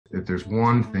if there's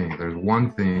one thing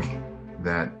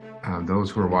that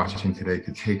those who are watching today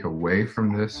could take away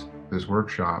from this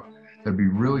workshop, that'd be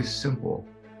really simple,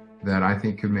 that I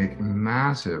think could make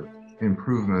massive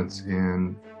improvements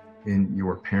in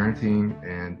your parenting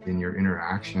and in your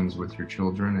interactions with your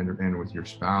children and with your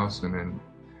spouse, and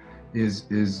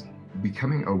is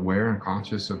becoming aware and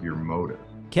conscious of your motive.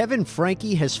 Kevin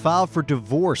Franke has filed for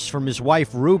divorce from his wife,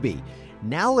 Ruby.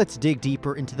 Now let's dig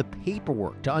deeper into the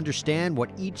paperwork to understand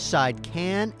what each side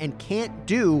can and can't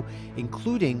do,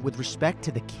 including with respect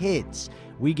to the kids.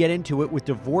 We get into it with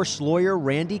divorce lawyer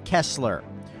Randy Kessler.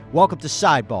 Welcome to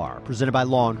Sidebar, presented by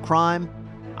Law&Crime.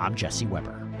 I'm Jesse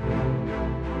Weber.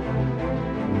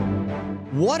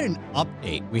 What an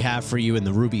update we have for you in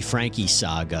the Ruby Franke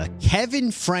saga. Kevin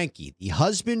Franke, the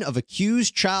husband of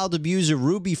accused child abuser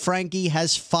Ruby Franke,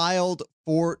 has filed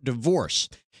for divorce.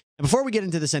 And before we get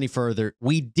into this any further,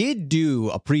 we did do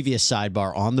a previous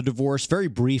sidebar on the divorce very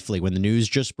briefly when the news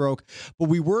just broke, but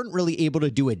we weren't really able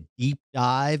to do a deep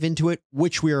dive into it,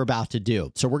 which we are about to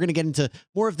do. So we're going to get into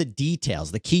more of the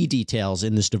details, the key details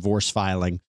in this divorce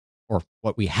filing, or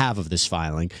what we have of this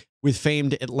filing, with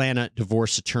famed Atlanta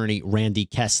divorce attorney Randy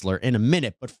Kessler in a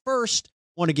minute. But first,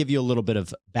 I want to give you a little bit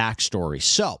of backstory.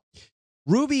 So,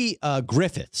 Ruby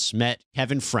Griffiths met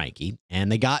Kevin Franke,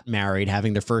 and they got married,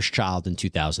 having their first child in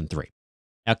 2003.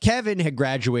 Now, Kevin had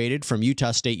graduated from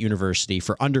Utah State University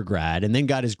for undergrad and then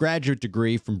got his graduate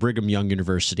degree from Brigham Young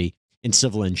University in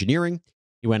civil engineering.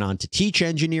 He went on to teach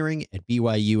engineering at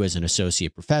BYU as an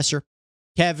associate professor.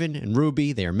 Kevin and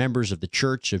Ruby, they are members of the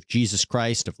Church of Jesus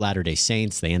Christ of Latter-day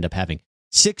Saints. They end up having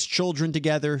 6 children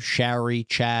together: Shari,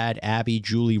 Chad, Abby,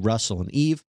 Julie, Russell, and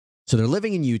Eve. So they're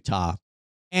living in Utah.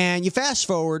 And you fast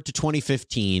forward to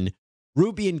 2015,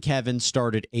 Ruby and Kevin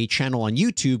started a channel on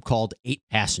YouTube called 8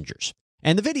 Passengers.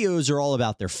 And the videos are all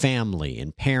about their family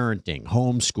and parenting,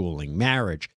 homeschooling,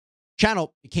 marriage. The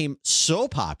channel became so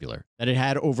popular that it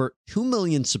had over 2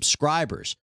 million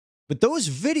subscribers. But those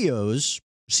videos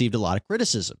received a lot of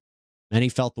criticism. Many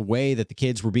felt the way that the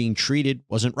kids were being treated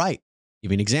wasn't right. To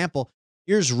give you an example,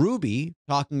 here's Ruby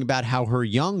talking about how her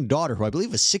young daughter, who I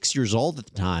believe was 6 years old at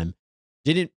the time,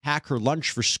 didn't pack her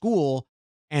lunch for school,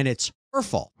 and it's her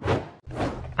fault.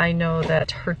 I know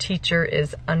that her teacher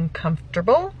is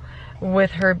uncomfortable with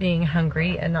her being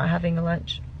hungry and not having a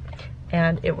lunch,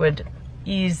 and it would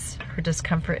ease her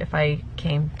discomfort if I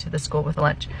came to the school with a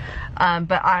lunch.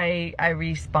 But I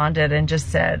responded and just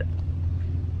said,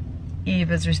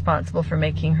 Eve is responsible for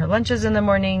making her lunches in the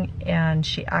morning, and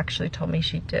she actually told me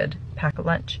she did pack a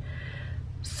lunch.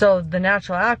 So the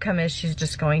natural outcome is she's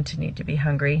just going to need to be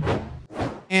hungry.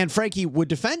 And Franke would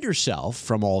defend herself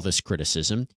from all this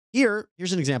criticism.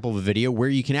 Here's an example of a video where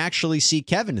you can actually see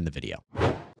Kevin in the video.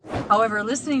 However,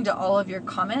 listening to all of your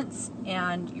comments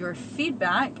and your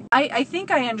feedback, I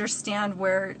think I understand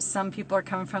where some people are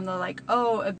coming from. They're like,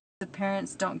 oh, the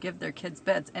parents don't give their kids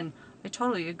beds. And I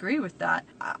totally agree with that.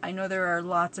 I know there are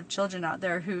lots of children out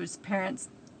there whose parents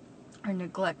are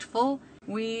neglectful.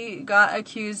 We got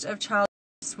accused of child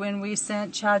abuse when we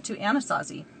sent Chad to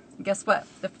Anasazi. Guess what?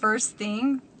 The first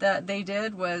thing that they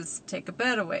did was take a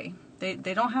bed away. They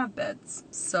don't have beds.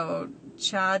 So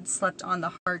Chad slept on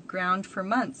the hard ground for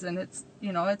months, and it's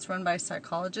run by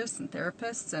psychologists and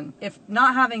therapists, and if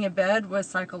not having a bed was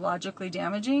psychologically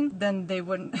damaging, then they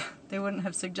wouldn't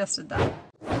have suggested that.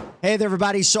 Hey there,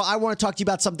 everybody. So I want to talk to you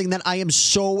about something that I am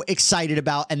so excited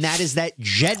about, and that is that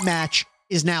GEDmatch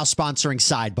is now sponsoring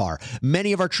Sidebar.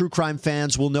 Many of our true crime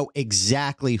fans will know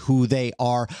exactly who they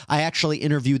are. I actually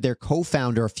interviewed their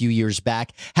co-founder a few years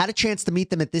back, had a chance to meet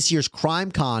them at this year's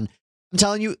CrimeCon. I'm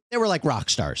telling you, they were like rock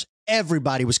stars.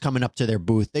 Everybody was coming up to their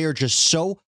booth. They are just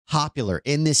so popular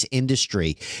in this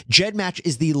industry. GEDmatch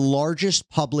is the largest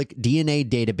public DNA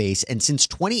database, and since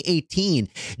 2018,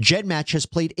 GEDmatch has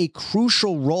played a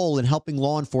crucial role in helping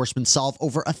law enforcement solve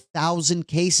over 1,000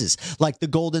 cases, like the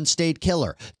Golden State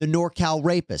Killer, the NorCal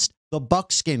Rapist, the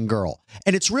Buckskin Girl.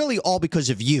 And it's really all because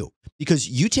of you, because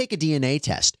you take a DNA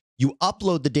test, you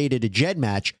upload the data to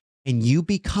GEDmatch, and you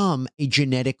become a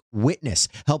genetic witness,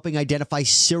 helping identify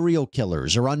serial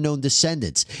killers or unknown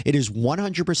descendants. It is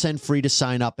 100% free to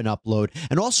sign up and upload.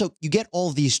 And also, you get all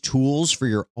of these tools for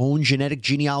your own genetic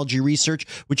genealogy research,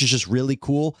 which is just really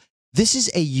cool. This is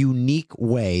a unique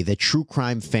way that true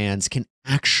crime fans can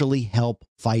actually help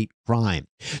fight crime.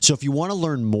 So if you want to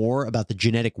learn more about the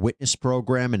Genetic Witness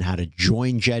Program and how to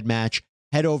join GEDmatch,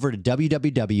 head over to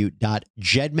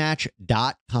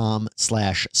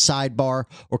www.gedmatch.com/sidebar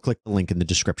or click the link in the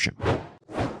description.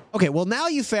 Okay, well, now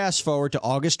you fast forward to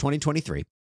August 2023,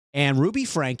 and Ruby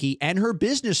Franke and her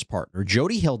business partner,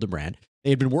 Jody Hildebrand, They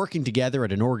had been working together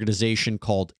at an organization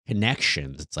called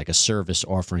Connections. It's like a service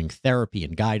offering therapy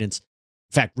and guidance.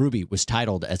 In fact, Ruby was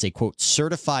titled as a, quote,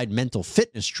 certified mental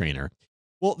fitness trainer.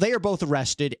 Well, they are both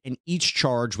arrested and each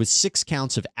charged with 6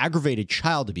 counts of aggravated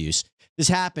child abuse. This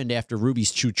happened after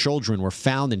Ruby's 2 children were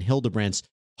found in Hildebrandt's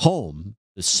home.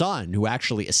 The son, who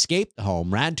actually escaped the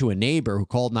home, ran to a neighbor who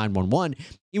called 911.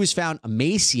 He was found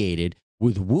emaciated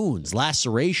with wounds,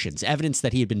 lacerations, evidence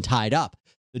that he had been tied up.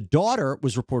 The daughter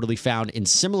was reportedly found in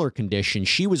similar condition.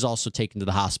 She was also taken to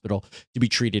the hospital to be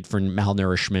treated for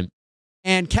malnourishment.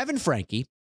 And Kevin Franke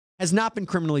has not been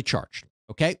criminally charged,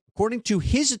 okay? According to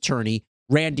his attorney,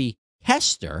 Randy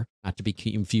Kessler, not to be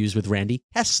confused with Randy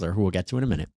Kessler, who we'll get to in a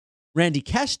minute. Randy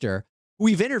Kessler, who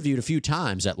we've interviewed a few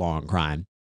times at Law&Crime,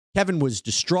 Kevin was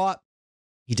distraught.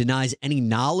 He denies any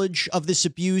knowledge of this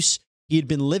abuse. He had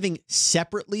been living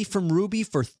separately from Ruby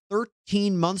for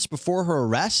 13 months before her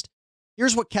arrest.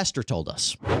 Here's what Kessler told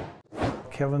us.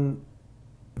 Kevin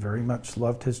very much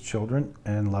loved his children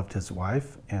and loved his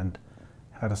wife and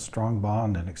had a strong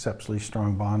bond, an exceptionally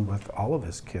strong bond with all of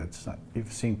his kids.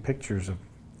 You've seen pictures of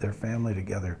their family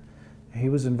together. He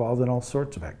was involved in all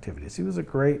sorts of activities. He was a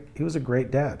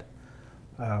great dad.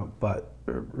 But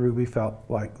Ruby felt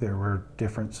like there were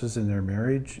differences in their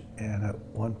marriage, and at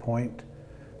one point,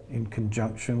 in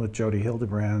conjunction with Jody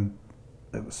Hildebrandt,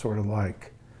 it was sort of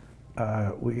like,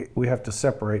 we have to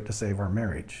separate to save our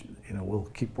marriage. You know, we'll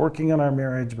keep working on our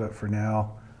marriage, but for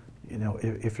now, you know,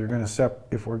 if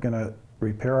we're gonna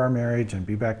repair our marriage and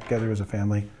be back together as a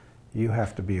family, you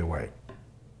have to be away,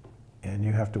 and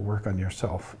you have to work on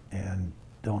yourself and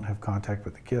don't have contact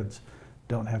with the kids.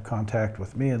 Don't have contact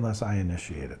with me unless I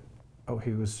initiate it. Oh,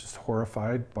 he was just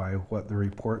horrified by what the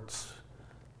reports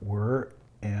were,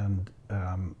 and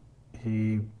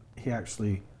he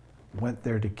actually went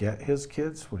there to get his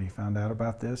kids when he found out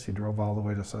about this. He drove all the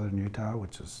way to southern Utah,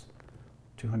 which is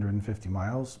 250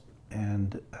 miles,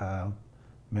 and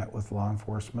met with law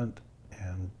enforcement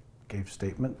and gave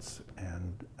statements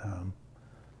and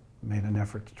made an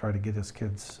effort to try to get his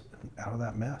kids out of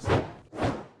that mess.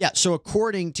 Yeah, so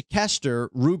according to Kessler,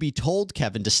 Ruby told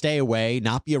Kevin to stay away,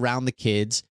 not be around the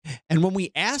kids. And when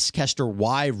we asked Kessler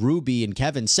why Ruby and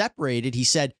Kevin separated, he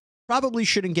said probably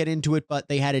shouldn't get into it, but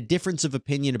they had a difference of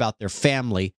opinion about their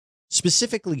family,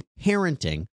 specifically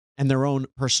parenting and their own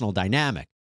personal dynamic.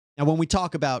 Now, when we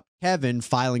talk about Kevin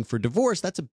filing for divorce,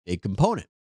 that's a big component.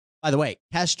 By the way,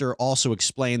 Kessler also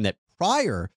explained that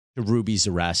prior to Ruby's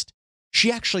arrest,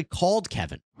 she actually called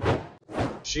Kevin.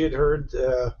 She had heard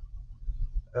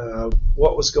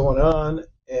what was going on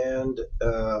and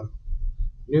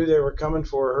knew they were coming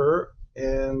for her,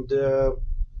 and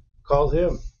called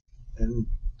him and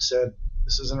said,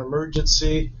 this is an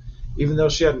emergency, even though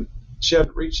she hadn't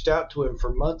reached out to him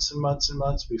for months and months and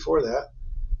months before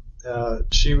that.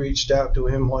 She reached out to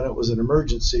him when it was an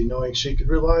emergency, knowing she could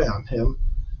rely on him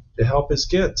to help his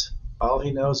kids. All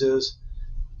he knows is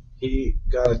he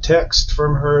got a text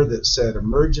from her that said,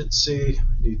 emergency,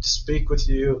 need to speak with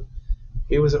you.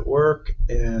 He was at work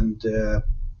and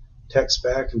texted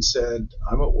back and said,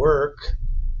 I'm at work.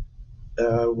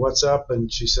 What's up?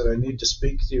 And she said, I need to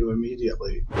speak to you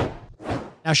immediately.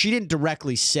 Now, she didn't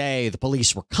directly say the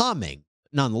police were coming.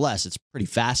 Nonetheless, it's pretty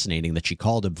fascinating that she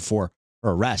called him before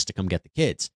her arrest to come get the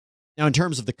kids. Now, in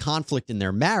terms of the conflict in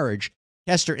their marriage,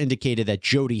 Kessler indicated that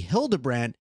Jody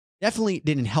Hildebrandt definitely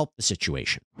didn't help the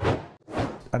situation.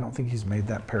 I don't think he's made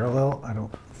that parallel. I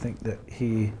don't think that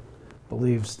he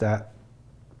believes that's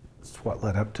what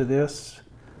led up to this.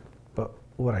 But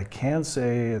what I can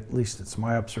say, at least it's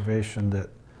my observation, that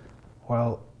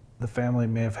while the family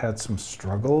may have had some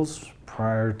struggles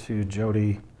prior to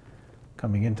Jody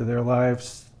coming into their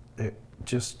lives, it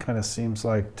just kind of seems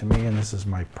like to me, and this is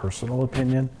my personal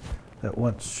opinion, that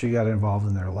once she got involved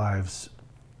in their lives,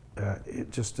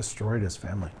 it just destroyed his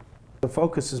family. The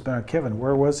focus has been on Kevin.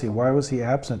 Where was he? Why was he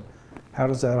absent? How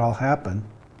does that all happen?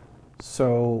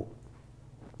 So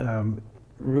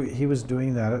he was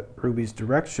doing that at Ruby's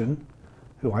direction,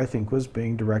 who I think was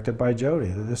being directed by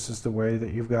Jody. This is the way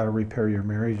that you've got to repair your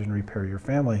marriage and repair your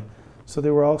family. So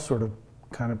they were all sort of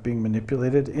kind of being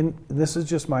manipulated, and this is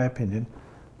just my opinion,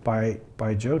 by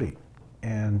Jody.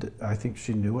 And I think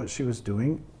she knew what she was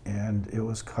doing, and it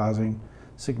was causing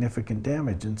significant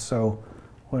damage. And so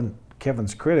when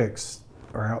Kevin's critics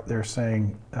are out there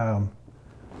saying,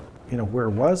 you know, where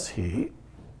was he?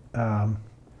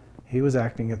 He was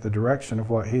acting at the direction of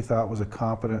what he thought was a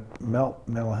competent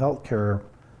mental health care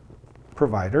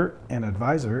provider and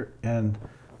advisor. And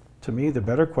to me, the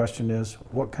better question is,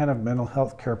 what kind of mental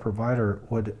health care provider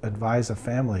would advise a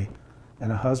family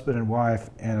and a husband and wife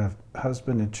and a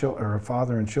husband and or a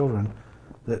father and children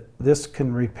that this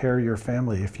can repair your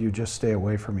family if you just stay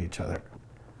away from each other.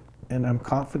 And I'm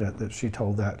confident that she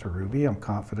told that to Ruby. I'm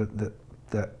confident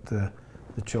that the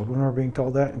children are being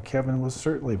told that, and Kevin was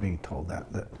certainly being told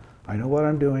that I know what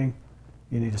I'm doing,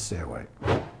 you need to stay away.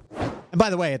 And by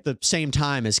the way, at the same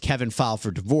time as Kevin filed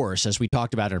for divorce, as we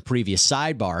talked about in a previous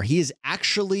sidebar, he is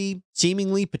actually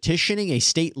seemingly petitioning a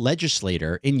state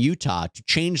legislator in Utah to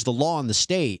change the law in the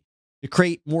state to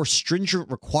create more stringent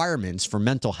requirements for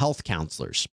mental health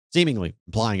counselors, seemingly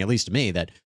implying, at least to me, that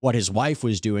what his wife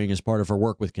was doing as part of her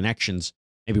work with Connections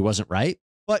maybe wasn't right.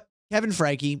 But Kevin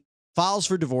Franke files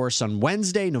for divorce on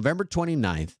Wednesday, November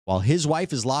 29th, while his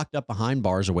wife is locked up behind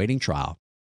bars awaiting trial.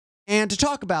 And to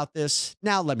talk about this,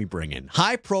 now let me bring in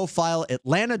high-profile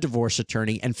Atlanta divorce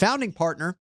attorney and founding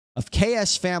partner of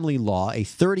KS Family Law, a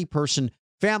 30-person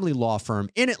family law firm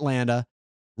in Atlanta,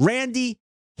 Randy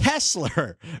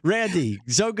Kessler. Randy,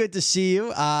 so good to see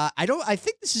you. I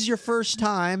think this is your first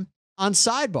time on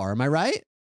Sidebar. Am I right?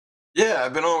 Yeah,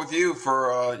 I've been on with you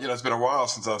for, it's been a while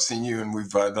since I've seen you, and we've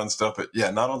done stuff, but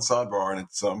yeah, not on Sidebar, and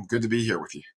it's good to be here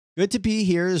with you. Good to be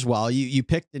here as well. You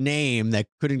picked a name that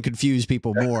couldn't confuse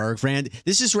people more.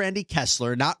 This is Randy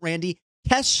Kessler, not Randy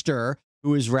Kester,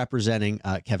 who is representing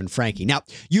Kevin Franke. Now,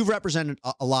 you've represented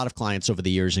a lot of clients over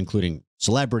the years, including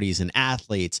celebrities and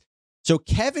athletes. So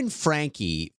Kevin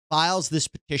Franke files this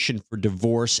petition for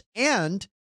divorce and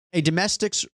a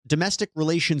domestic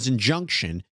relations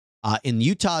injunction in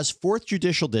Utah's 4th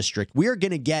Judicial District. We are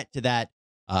going to get to that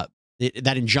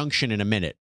injunction in a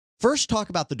minute. First, talk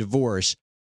about the divorce.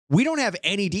 We don't have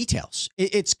any details.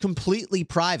 It's completely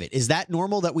private. Is that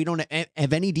normal that we don't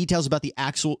have any details about the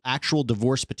actual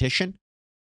divorce petition?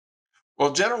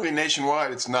 Well, generally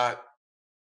nationwide, it's not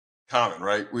common,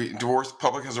 right? Divorce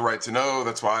public has a right to know.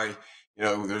 That's why,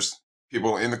 there's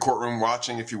people in the courtroom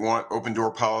watching if you want open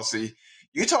door policy.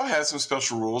 Utah has some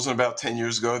special rules, and about 10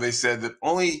 years ago, they said that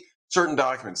only certain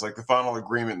documents like the final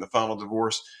agreement and the final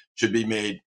divorce should be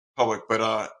made public.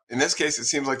 But in this case, it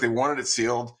seems like they wanted it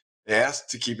sealed. They asked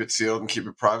to keep it sealed and keep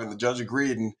it private, and the judge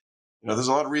agreed. And, there's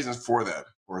a lot of reasons for that. Of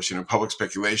course, public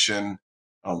speculation.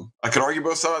 I could argue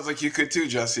both sides like you could too,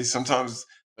 Jesse. Sometimes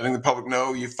letting the public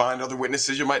know, you find other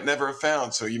witnesses you might never have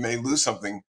found, so you may lose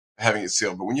something by having it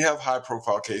sealed. But when you have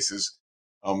high-profile cases,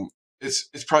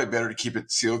 it's probably better to keep it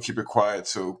sealed, keep it quiet,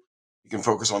 so you can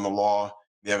focus on the law,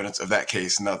 the evidence of that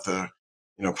case, not the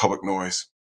public noise.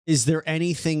 Is there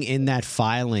anything in that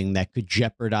filing that could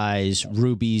jeopardize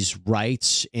Ruby's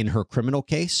rights in her criminal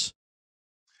case?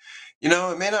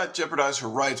 It may not jeopardize her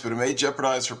rights, but it may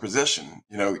jeopardize her position.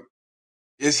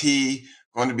 Is he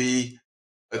going to be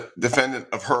a defendant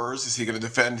of hers? Is he going to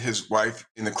defend his wife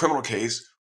in the criminal case?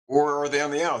 Or are they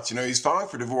on the outs? He's filing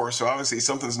for divorce, so obviously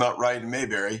something's not right in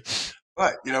Mayberry.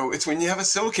 But, it's when you have a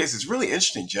civil case, it's really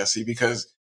interesting, Jesse,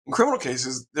 because in criminal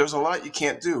cases, there's a lot you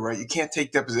can't do, right? You can't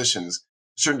take depositions.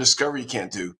 Certain discovery you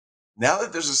can't do. Now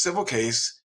that there's a civil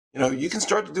case, you can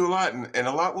start to do a lot, and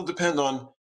a lot will depend on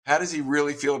how does he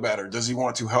really feel about her. Does he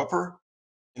want to help her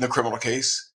in the criminal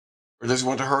case, or does he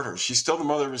want to hurt her? She's still the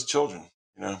mother of his children,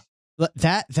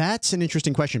 That's an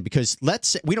interesting question, because let's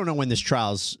say, we don't know when this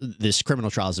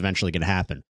criminal trial is eventually going to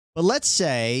happen, but let's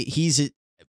say he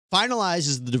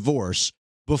finalizes the divorce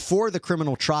before the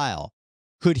criminal trial.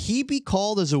 Could he be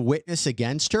called as a witness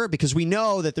against her? Because we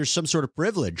know that there's some sort of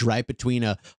privilege, right, between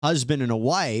a husband and a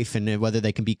wife, and whether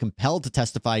they can be compelled to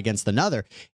testify against another.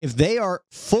 If they are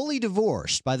fully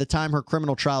divorced by the time her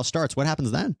criminal trial starts, what happens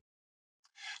then?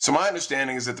 So my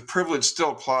understanding is that the privilege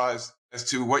still applies as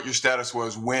to what your status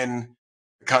was when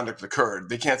the conduct occurred.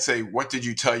 They can't say, what did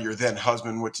you tell your then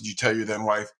husband? What did you tell your then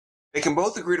wife? They can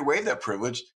both agree to waive that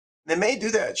privilege. They may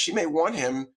do that. She may want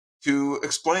him to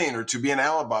explain or to be an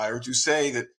alibi or to say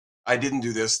that I didn't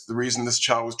do this. The reason this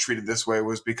child was treated this way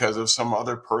was because of some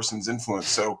other person's influence.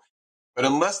 So, but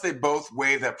unless they both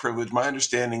waive that privilege, my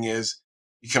understanding is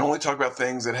you can only talk about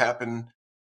things that happen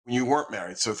when you weren't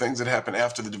married. So things that happen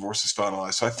after the divorce is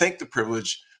finalized. So I think the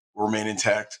privilege will remain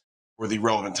intact for the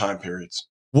relevant time periods.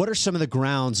 What are some of the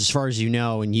grounds, as far as you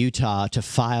know, in Utah to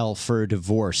file for a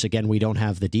divorce? Again, we don't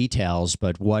have the details,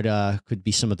 but what could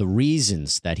be some of the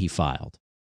reasons that he filed?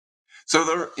 So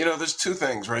there's two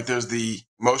things, right? There's the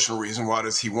emotional reason. Why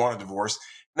does he want a divorce?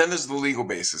 And then there's the legal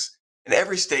basis. And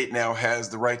every state now has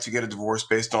the right to get a divorce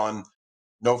based on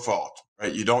no fault,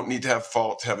 right? You don't need to have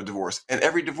fault to have a divorce. And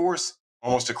every divorce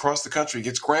almost across the country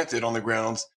gets granted on the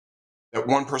grounds that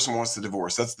one person wants to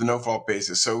divorce. That's the no fault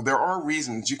basis. So there are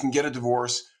reasons you can get a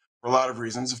divorce for a lot of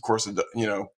reasons. Of course,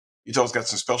 Utah's got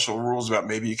some special rules about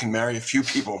maybe you can marry a few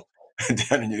people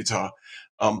down in Utah.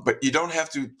 But you don't have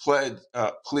to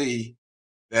plea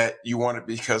that you want it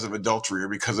because of adultery or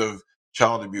because of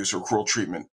child abuse or cruel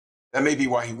treatment. That may be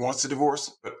why he wants a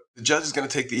divorce, but the judge is going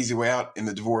to take the easy way out in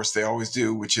the divorce. They always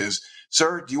do, which is,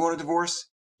 sir, do you want a divorce?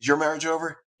 Is your marriage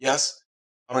over? Yes.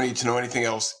 I don't need to know anything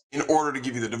else in order to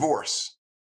give you the divorce.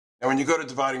 Now, when you go to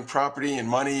dividing property and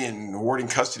money and awarding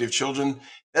custody of children,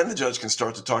 then the judge can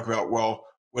start to talk about, well,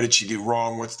 what did she do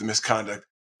wrong? What's the misconduct?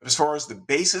 But as far as the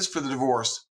basis for the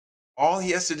divorce, all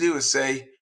he has to do is say,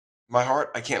 my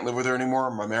heart, I can't live with her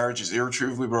anymore. My marriage is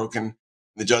irretrievably broken.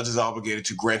 The judge is obligated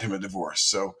to grant him a divorce.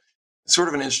 So it's sort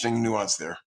of an interesting nuance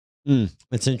there.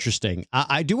 It's interesting.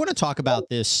 I do want to talk about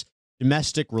this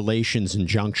domestic relations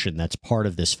injunction that's part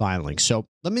of this filing. So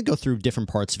let me go through different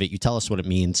parts of it. You tell us what it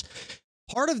means.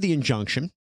 Part of the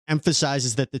injunction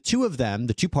emphasizes that the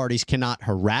two parties cannot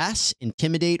harass,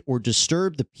 intimidate, or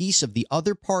disturb the peace of the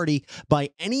other party by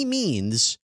any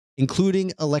means,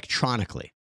 including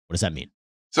electronically. What does that mean?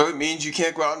 So it means you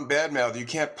can't go out and badmouth. You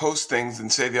can't post things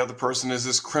and say the other person is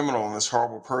this criminal and this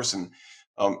horrible person.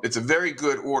 It's a very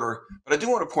good order. But I do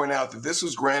want to point out that this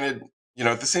was granted,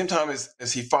 at the same time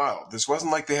as he filed. This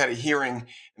wasn't like they had a hearing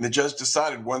and the judge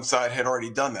decided one side had already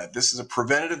done that. This is a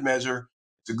preventative measure.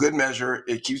 It's a good measure.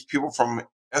 It keeps people from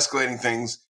escalating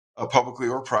things publicly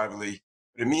or privately.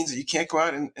 But it means that you can't go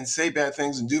out and say bad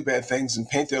things and do bad things and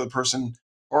paint the other person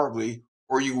horribly,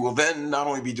 or you will then not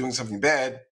only be doing something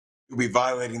bad, you'll be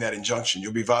violating that injunction.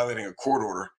 You'll be violating a court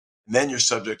order, and then you're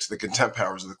subject to the contempt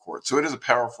powers of the court. So it is a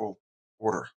powerful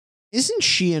order. Isn't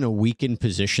she in a weakened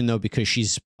position, though, because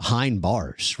she's behind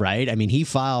bars, right? I mean, he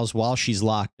files while she's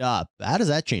locked up. How does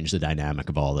that change the dynamic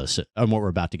of all this and what we're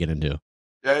about to get into?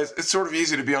 Yeah, it's sort of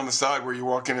easy to be on the side where you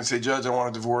walk in and say, Judge, I want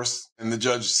a divorce, and the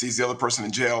judge sees the other person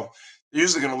in jail. They're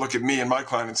usually going to look at me and my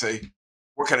client and say,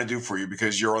 what can I do for you?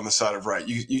 Because you're on the side of right.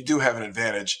 You do have an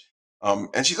advantage.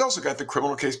 And she's also got the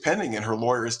criminal case pending, and her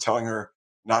lawyer is telling her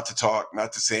not to talk,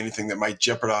 not to say anything that might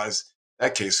jeopardize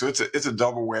that case. So it's a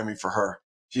double whammy for her.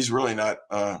 She's really not,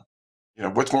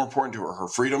 what's more important to her, her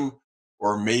freedom,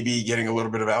 or maybe getting a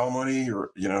little bit of alimony,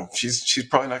 or, she's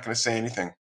probably not going to say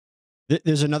anything.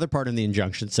 There's another part in the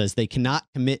injunction that says they cannot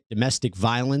commit domestic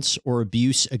violence or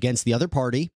abuse against the other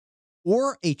party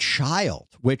or a child,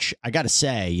 which I got to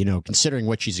say, considering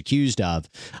what she's accused of,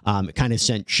 it kind of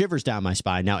sent shivers down my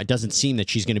spine. Now, it doesn't seem that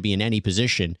she's going to be in any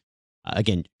position.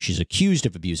 Again, she's accused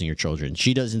of abusing her children.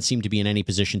 She doesn't seem to be in any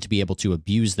position to be able to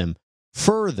abuse them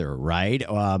further, right,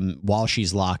 while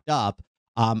she's locked up.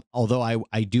 Although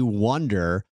I do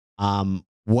wonder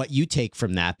what you take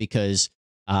from that, because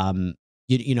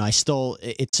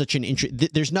it's such an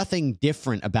there's nothing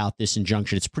different about this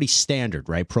injunction. It's pretty standard,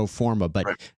 right? Pro forma. But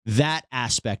right. That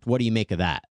aspect, what do you make of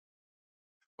that?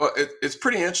 Well, it's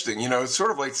pretty interesting. It's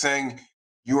sort of like saying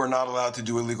you are not allowed to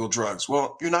do illegal drugs.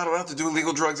 Well, you're not allowed to do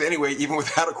illegal drugs anyway, even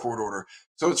without a court order.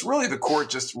 So it's really the court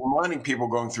just reminding people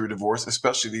going through divorce,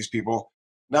 especially these people,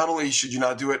 not only should you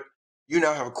not do it, you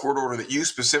now have a court order that you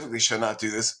specifically should not do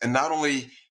this. And not only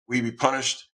will you be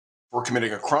punished for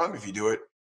committing a crime if you do it,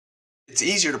 it's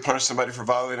easier to punish somebody for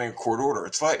violating a court order.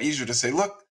 It's a lot easier to say,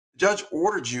 look, the judge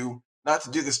ordered you not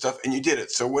to do this stuff and you did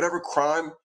it. So whatever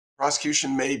crime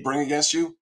prosecution may bring against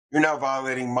you, you're now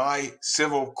violating my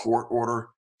civil court order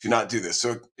to not do this.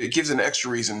 So it gives an extra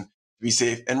reason to be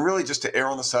safe and really just to err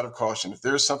on the side of caution. If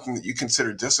there's something that you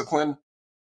consider discipline,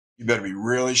 you better be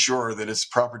really sure that it's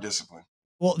proper discipline.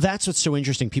 Well, that's what's so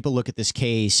interesting. People look at this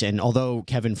case, and although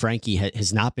Kevin Franke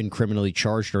has not been criminally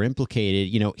charged or implicated,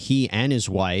 he and his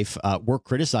wife were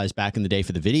criticized back in the day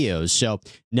for the videos. So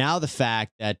now the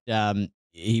fact that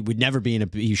he would never be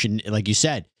you should, like you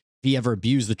said, if he ever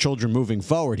abused the children moving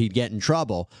forward, he'd get in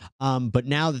trouble. But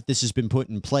now that this has been put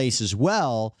in place as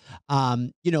well,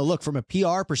 look, from a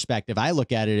PR perspective, I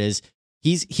look at it as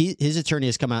his attorney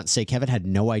has come out and say Kevin had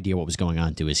no idea what was going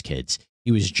on to his kids.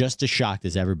 He was just as shocked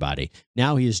as everybody.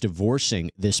 Now he is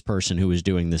divorcing this person who was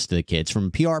doing this to the kids. From a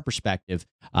PR perspective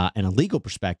and a legal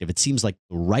perspective, it seems like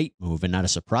the right move and not a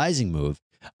surprising move.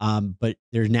 But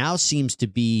there now seems to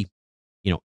be,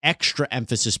 extra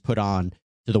emphasis put on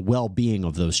to the well-being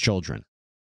of those children.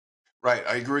 Right.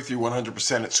 I agree with you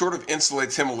 100%. It sort of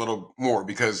insulates him a little more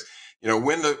because,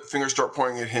 when the fingers start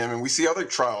pointing at him, and we see other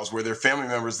trials where there are family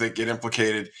members that get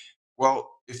implicated. Well,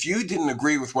 if you didn't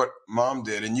agree with what mom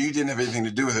did and you didn't have anything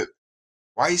to do with it,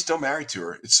 why are you still married to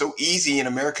her? It's so easy in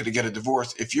America to get a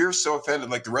divorce. If you're so offended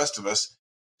like the rest of us,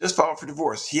 just file for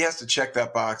divorce. He has to check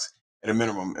that box at a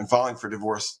minimum, and filing for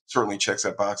divorce certainly checks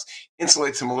that box,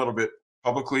 insulates him a little bit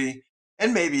publicly,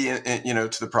 and maybe,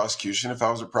 to the prosecution. If I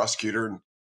was a prosecutor and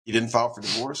he didn't file for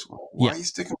divorce, why are you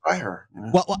sticking by her?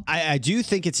 Well, I do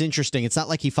think it's interesting. It's not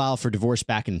like he filed for divorce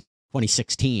back in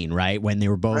 2016, right? When they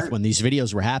were both, when these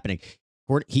videos were happening. Of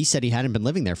he said he hadn't been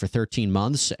living there for 13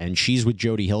 months, and she's with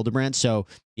Jody Hildebrandt. So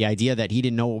the idea that he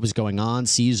didn't know what was going on,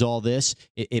 sees all this,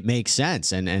 it makes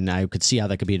sense. And I could see how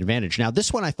that could be an advantage. Now,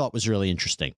 this one I thought was really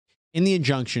interesting. In the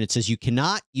injunction, it says you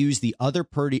cannot use the other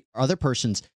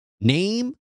person's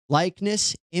name,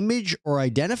 likeness, image, or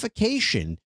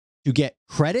identification to get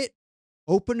credit,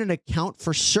 open an account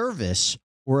for service,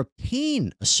 or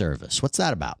obtain a service. What's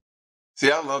that about?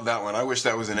 See, I love that one. I wish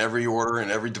that was in every order and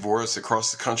every divorce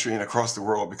across the country and across the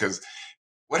world, because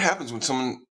what happens when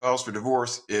someone files for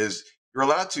divorce is you're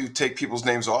allowed to take people's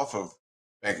names off of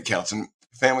bank accounts, and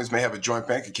families may have a joint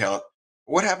bank account.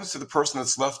 What happens to the person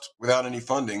that's left without any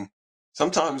funding?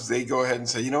 Sometimes they go ahead and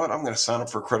say, you know what, I'm going to sign up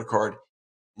for a credit card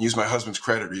and use my husband's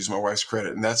credit or use my wife's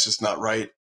credit. And that's just not right.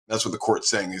 That's what the court's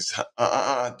saying is,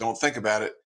 don't think about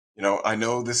it. You know, I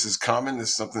know this is common. This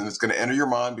is something that's going to enter your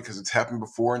mind because it's happened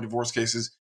before in divorce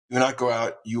cases. Do not go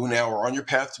out. You now are on your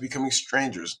path to becoming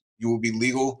strangers. You will be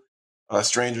legal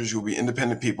strangers. You will be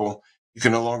independent people. You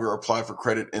can no longer apply for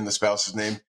credit in the spouse's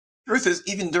name. Truth is,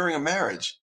 even during a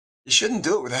marriage, you shouldn't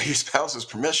do it without your spouse's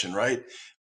permission, right?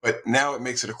 But now it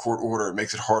makes it a court order. It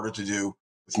makes it harder to do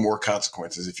with more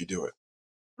consequences if you do it.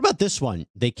 What about this one?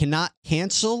 They cannot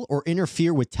cancel or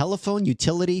interfere with telephone,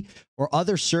 utility, or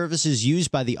other services used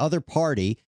by the other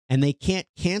party, and they can't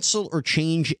cancel or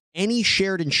change any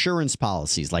shared insurance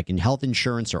policies, like in health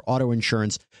insurance or auto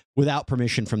insurance, without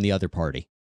permission from the other party.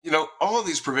 You know, all of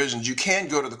these provisions, you can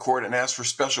go to the court and ask for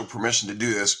special permission to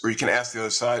do this, or you can ask the other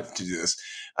side to do this.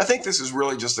 I think this is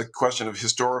really just a question of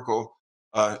historical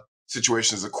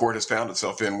situations the court has found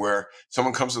itself in, where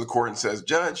someone comes to the court and says,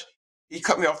 Judge, he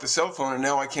cut me off the cell phone and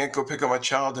now I can't go pick up my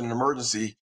child in an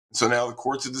emergency. And so now the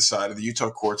courts have decided, the Utah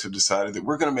courts have decided that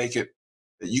we're going to make it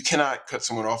that you cannot cut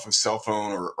someone off of cell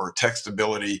phone or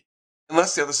textability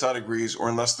unless the other side agrees or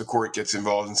unless the court gets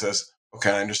involved and says,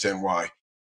 okay, I understand why.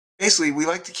 Basically, we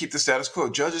like to keep the status quo.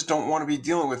 Judges don't want to be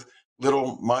dealing with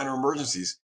little minor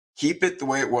emergencies. Keep it the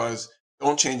way it was.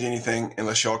 Don't change anything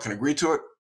unless y'all can agree to it,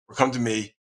 or come to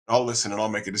me. I'll listen and I'll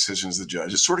make a decision as the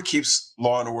judge. It sort of keeps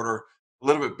law and order a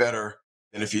little bit better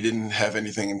than if you didn't have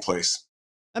anything in place.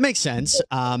 That makes sense.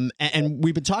 And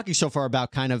we've been talking so far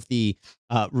about kind of the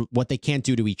what they can't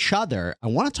do to each other. I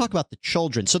want to talk about the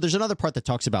children. So there's another part that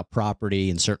talks about property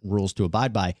and certain rules to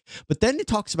abide by, but then it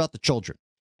talks about the children.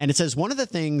 And it says one of the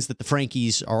things that the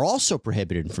Frankies are also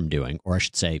prohibited from doing, or I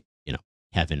should say, you know,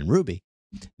 Kevin and Ruby,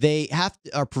 they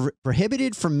are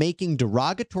prohibited from making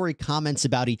derogatory comments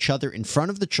about each other in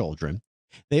front of the children.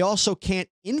 They also can't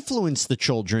influence the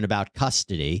children about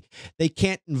custody. They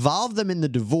can't involve them in the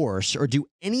divorce or do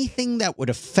anything that would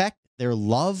affect their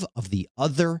love of the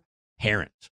other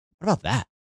parent. What about that?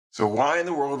 So why in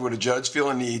the world would a judge feel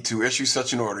a need to issue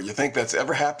such an order? You think that's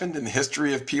ever happened in the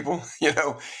history of people? You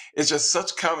know, it's just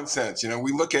such common sense. You know,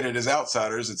 we look at it as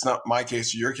outsiders. It's not my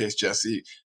case or your case, Jesse,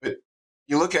 but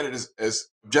you look at it as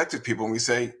objective people and we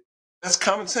say, that's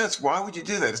common sense. Why would you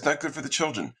do that? It's not good for the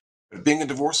children. But being a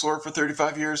divorce lawyer for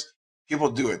 35 years,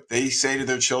 people do it. They say to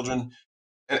their children,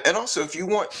 and also if you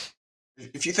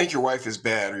think your wife is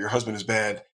bad or your husband is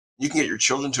bad, you can get your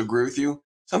children to agree with you.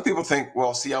 Some people think,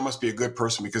 well, see, I must be a good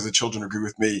person because the children agree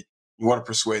with me. You want to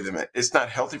persuade them. It's not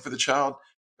healthy for the child,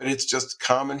 but it's just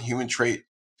common human trait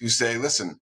to say,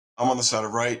 listen, I'm on the side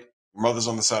of right. Your mother's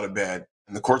on the side of bad.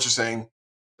 And the courts are saying,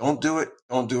 don't do it,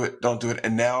 don't do it, don't do it.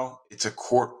 And now it's a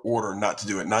court order not to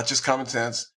do it. Not just common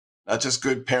sense, not just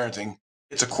good parenting.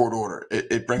 It's a court order.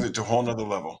 It brings it to a whole nother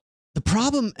level. The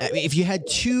problem, if you had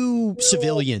two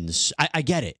civilians, I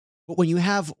get it. But when you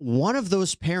have one of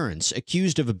those parents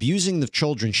accused of abusing the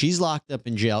children, she's locked up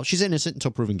in jail. She's innocent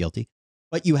until proven guilty.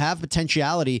 But you have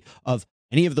potentiality of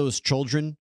any of those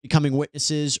children becoming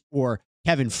witnesses or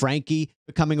Kevin Franke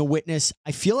becoming a witness.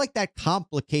 I feel like that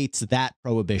complicates that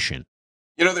prohibition.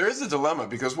 You know, there is a dilemma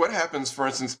because what happens, for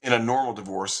instance, in a normal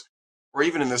divorce or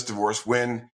even in this divorce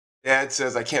when dad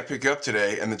says, I can't pick you up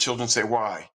today, and the children say,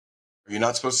 why? Are you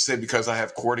not supposed to say because I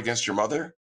have court against your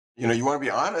mother? You know, you want to be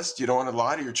honest. You don't want to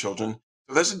lie to your children.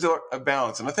 So there's a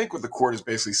balance. And I think what the court is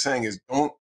basically saying is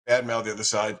don't badmouth the other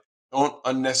side. Don't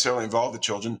unnecessarily involve the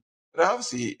children. But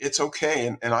obviously, it's okay.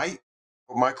 And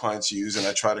what my clients use, and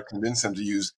I try to convince them to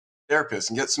use therapists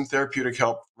and get some therapeutic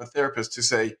help from a therapist to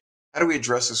say, how do we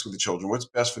address this with the children? What's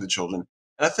best for the children?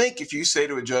 And I think if you say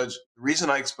to a judge, the reason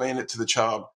I explained it to the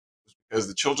child was because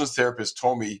the children's therapist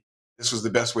told me this was the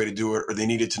best way to do it or they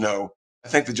needed to know, I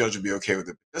think the judge would be okay with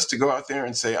it. Just to go out there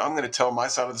and say, I'm going to tell my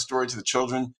side of the story to the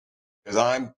children because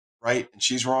I'm right and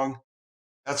she's wrong,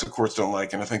 that's what courts don't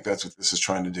like. And I think that's what this is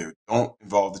trying to do. Don't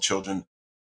involve the children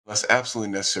unless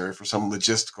absolutely necessary for some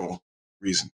logistical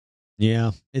reason.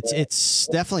 Yeah, it's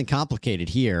definitely complicated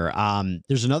here.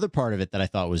 There's another part of it that I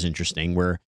thought was interesting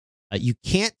where you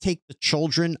can't take the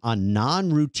children on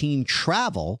non-routine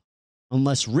travel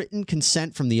unless written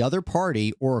consent from the other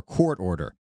party or a court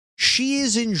order. She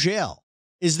is in jail.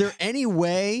 Is there any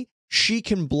way she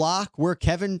can block where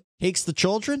Kevin takes the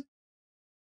children?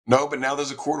 No, but now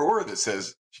there's a court order that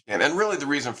says she can. And really the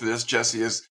reason for this, Jesse,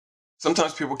 is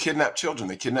sometimes people kidnap children.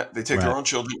 They take their own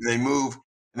children, and they move,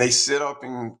 and they sit up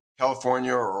in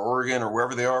California or Oregon or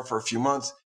wherever they are for a few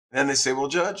months. And then they say, well,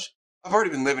 Judge, I've already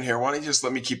been living here. Why don't you just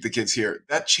let me keep the kids here?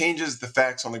 That changes the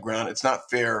facts on the ground. It's not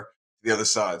fair to the other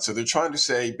side. So they're trying to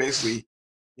say, basically,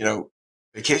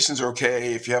 vacations are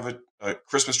okay. If you have a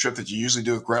Christmas trip that you usually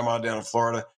do with grandma down in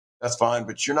Florida, that's fine.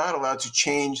 But you're not allowed to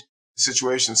change the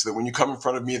situation so that when you come in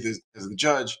front of me as the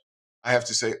judge, I have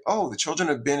to say, oh, the children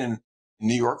have been in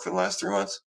New York for the last 3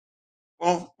 months.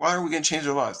 Well, why are we going to change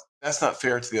their lives? That's not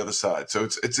fair to the other side. So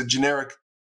it's a generic,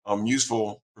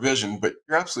 useful provision, but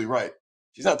you're absolutely right.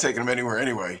 She's not taking him anywhere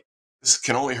anyway. This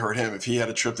can only hurt him. If he had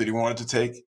a trip that he wanted to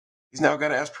take, he's now got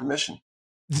to ask permission.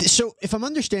 So if I'm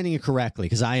understanding it correctly,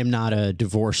 because I am not a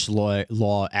divorce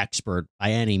law expert by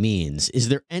any means, is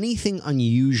there anything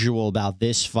unusual about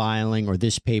this filing or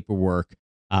this paperwork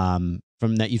from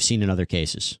that you've seen in other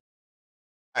cases?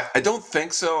 I don't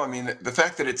think so. I mean, the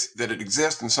fact that it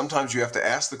exists, and sometimes you have to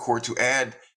ask the court to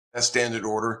add that standard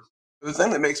order. The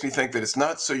thing that makes me think that it's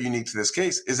not so unique to this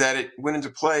case is that it went into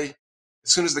play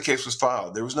as soon as the case was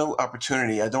filed. There was no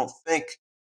opportunity. I don't think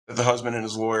that the husband and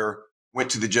his lawyer went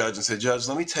to the judge and said, Judge,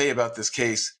 let me tell you about this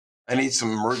case. I need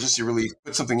some emergency relief.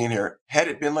 Put something in here. Had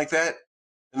it been like that,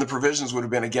 then the provisions would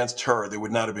have been against her. They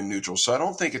would not have been neutral. So I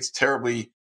don't think it's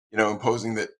terribly,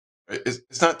 imposing that.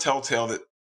 It's not telltale that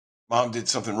mom did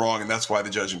something wrong and that's why the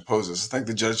judge imposes. I think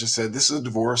the judge just said, this is a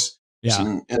divorce.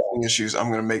 Some interesting issues. I'm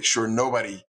going to make sure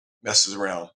nobody messes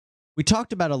around. We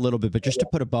talked about it a little bit, but just to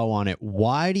put a bow on it,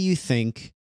 why do you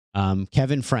think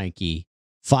Kevin Franke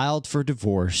filed for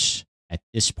divorce at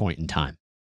this point in time?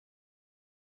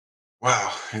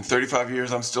 Wow. In 35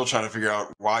 years, I'm still trying to figure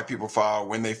out why people file,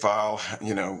 when they file,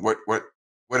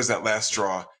 what is that last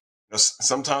straw?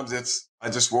 Sometimes I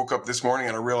just woke up this morning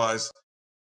and I realized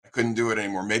I couldn't do it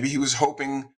anymore. Maybe he was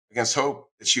hoping against hope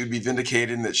that she would be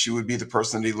vindicated and that she would be the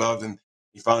person that he loved. And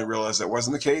he finally realized that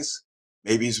wasn't the case.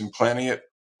 Maybe he's been planning it,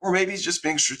 or maybe he's just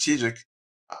being strategic.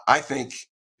 I think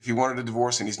if he wanted a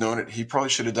divorce and he's known it, he probably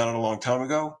should have done it a long time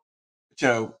ago. But,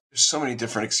 there's so many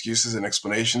different excuses and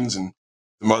explanations, and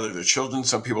the mother of their children.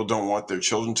 Some people don't want their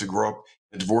children to grow up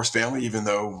in a divorced family, even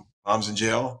though mom's in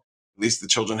jail. At least the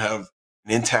children have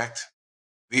an intact,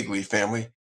 legally family.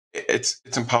 It's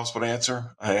impossible to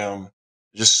answer.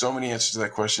 Just so many answers to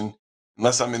that question.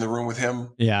 Unless I'm in the room with him.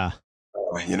 Yeah.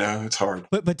 It's hard.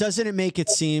 But doesn't it make it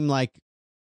seem like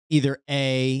either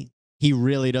A, he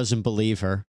really doesn't believe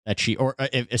her, that she, or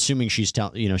assuming she's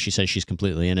she says she's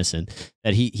completely innocent,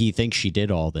 that he thinks she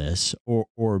did all this,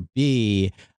 or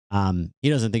B, he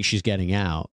doesn't think she's getting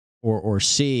out, or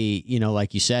C,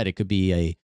 like you said, it could be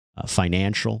a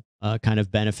financial kind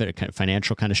of benefit, a kind of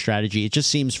financial kind of strategy. It just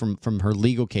seems from her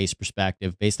legal case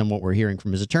perspective, based on what we're hearing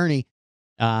from his attorney,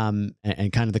 and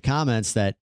kind of the comments,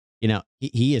 that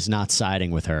he is not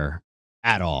siding with her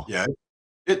at all. Yeah,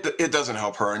 it doesn't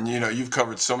help her. And you've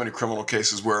covered so many criminal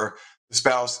cases where the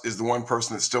spouse is the one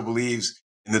person that still believes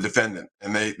in the defendant,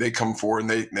 and they come forward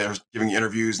and they're giving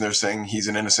interviews and they're saying he's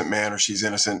an innocent man or she's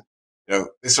innocent. They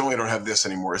certainly don't have this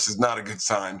anymore. This is not a good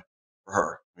sign for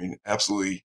her. I mean,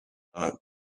 absolutely.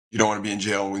 You don't want to be in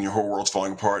jail when your whole world's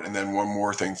falling apart, and then one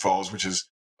more thing falls, which is,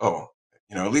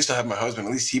 at least I have my husband.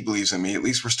 At least he believes in me. At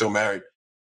least we're still married.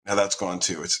 Now that's gone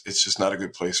too. It's just not a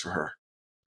good place for her.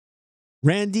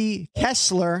 Randy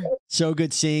Kessler, so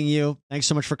good seeing you. Thanks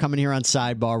so much for coming here on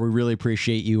Sidebar. We really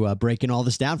appreciate you breaking all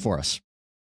this down for us.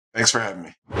 Thanks for having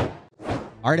me.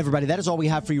 All right, everybody, that is all we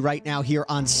have for you right now here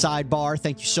on Sidebar.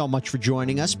 Thank you so much for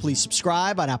joining us. Please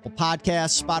subscribe on Apple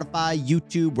Podcasts, Spotify,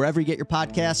 YouTube, wherever you get your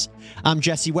podcasts. I'm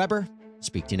Jesse Weber.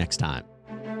 Speak to you next time.